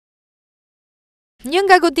Një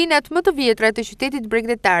nga godinat më të vjetra të qytetit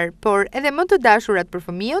bregdetar, por edhe më të dashurat për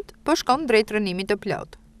fëmijët, po shkon drejt rënimit të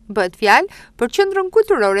plot. Bëhet fjalë për qendrën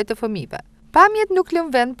kulturore të fëmijëve. Pamjet nuk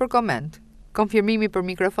lën vend për koment. Konfirmimi për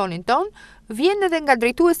mikrofonin ton vjen edhe nga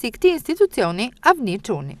drejtuesi i këtij institucioni, Avni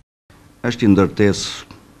Çuni. Është një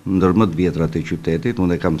ndërtesë ndër më të vjetrat e qytetit,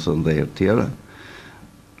 unë e kam thënë edhe herë tjera.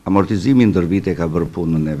 Amortizimi ndër vite ka bërë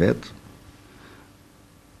punën e vet.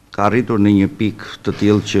 Ka arritur në një pikë të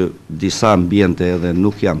tillë që disa ambiente edhe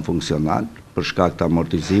nuk janë funksional për shkak të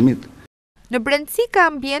amortizimit. Në brendësi ka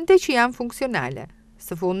ambiente që janë funksionale.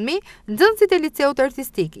 Së fundmi, nxënësit e liceut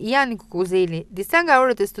artistik Jani Kukuzeli, disa nga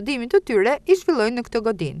orët e studimit të tyre i zhvillojnë në këtë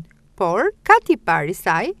godinë. Por, kati i parë i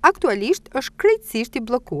saj aktualisht është krejtësisht i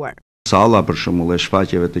bllokuar. Salla për shembull e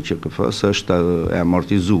shfaqjeve të QKF-s është e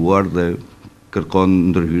amortizuar dhe kërkon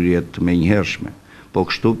ndërhyrje të menjëhershme. Po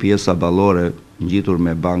kështu pjesa ballore ngjitur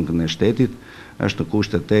me bankën e shtetit është në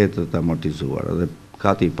kushte të amortizuara dhe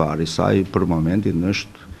kati i parë i saj për momentin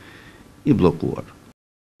është i bllokuar.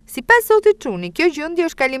 Sipas zotit Çuni, kjo gjendje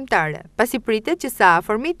është kalimtare, pasi pritet që sa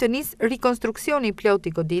afërmi të nis rikonstruksioni i plot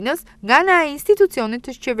i Godinës nga ana e institucionit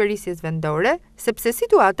të qeverisjes vendore, sepse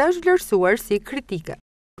situata është vlerësuar si kritike.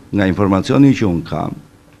 Nga informacioni që unë kam,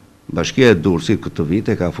 Bashkia e Durrësit këtë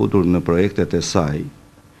vit e ka futur në projektet e saj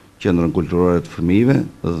qendrën kulturore të fëmijëve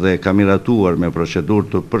dhe ka miratuar me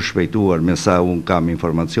procedurë të përshpejtuar me sa unë kam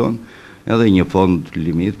informacion, edhe një fond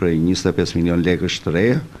limit për 25 milion lekësh të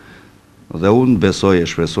reja, dhe unë besoj e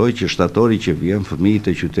shpresoj që shtatori që vjen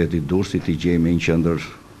fëmijët e qytetit Durrësit i gjejmë një qendër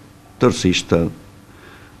tërësisht të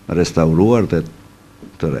restauruar dhe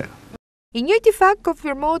të re. I njëjti fakt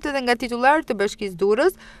konfirmohet edhe nga titullarët të Bashkisë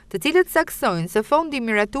Durrës, të cilët saksojnë se fondi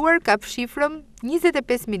miratuar ka shifrën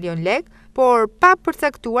 25 milion lekë, por pa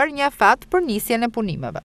përcaktuar një afat për nisjen e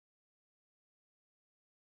punimeve.